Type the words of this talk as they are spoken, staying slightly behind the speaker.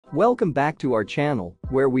Welcome back to our channel,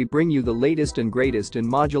 where we bring you the latest and greatest in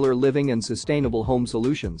modular living and sustainable home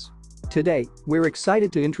solutions. Today, we're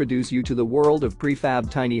excited to introduce you to the world of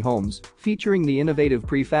prefab tiny homes, featuring the innovative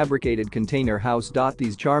prefabricated container house.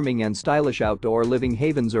 These charming and stylish outdoor living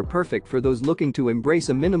havens are perfect for those looking to embrace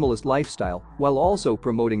a minimalist lifestyle while also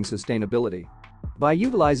promoting sustainability. By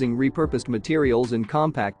utilizing repurposed materials and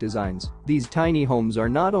compact designs, these tiny homes are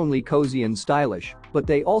not only cozy and stylish, but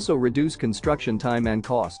they also reduce construction time and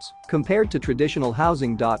costs compared to traditional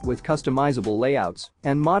housing. With customizable layouts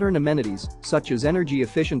and modern amenities such as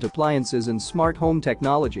energy-efficient appliances and smart home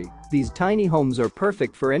technology, these tiny homes are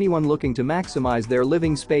perfect for anyone looking to maximize their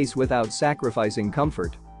living space without sacrificing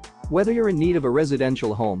comfort. Whether you're in need of a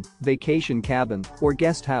residential home, vacation cabin, or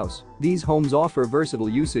guest house, these homes offer versatile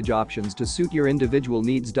usage options to suit your individual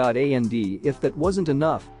needs. And if that wasn't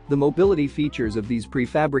enough, the mobility features of these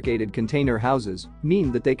prefabricated container houses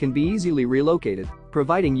mean that they can be easily relocated,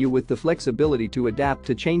 providing you with the flexibility to adapt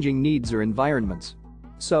to changing needs or environments.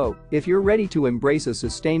 So, if you're ready to embrace a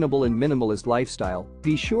sustainable and minimalist lifestyle,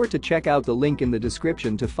 be sure to check out the link in the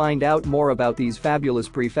description to find out more about these fabulous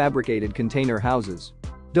prefabricated container houses.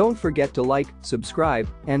 Don't forget to like, subscribe,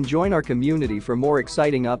 and join our community for more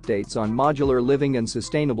exciting updates on modular living and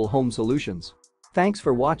sustainable home solutions. Thanks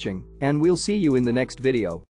for watching, and we'll see you in the next video.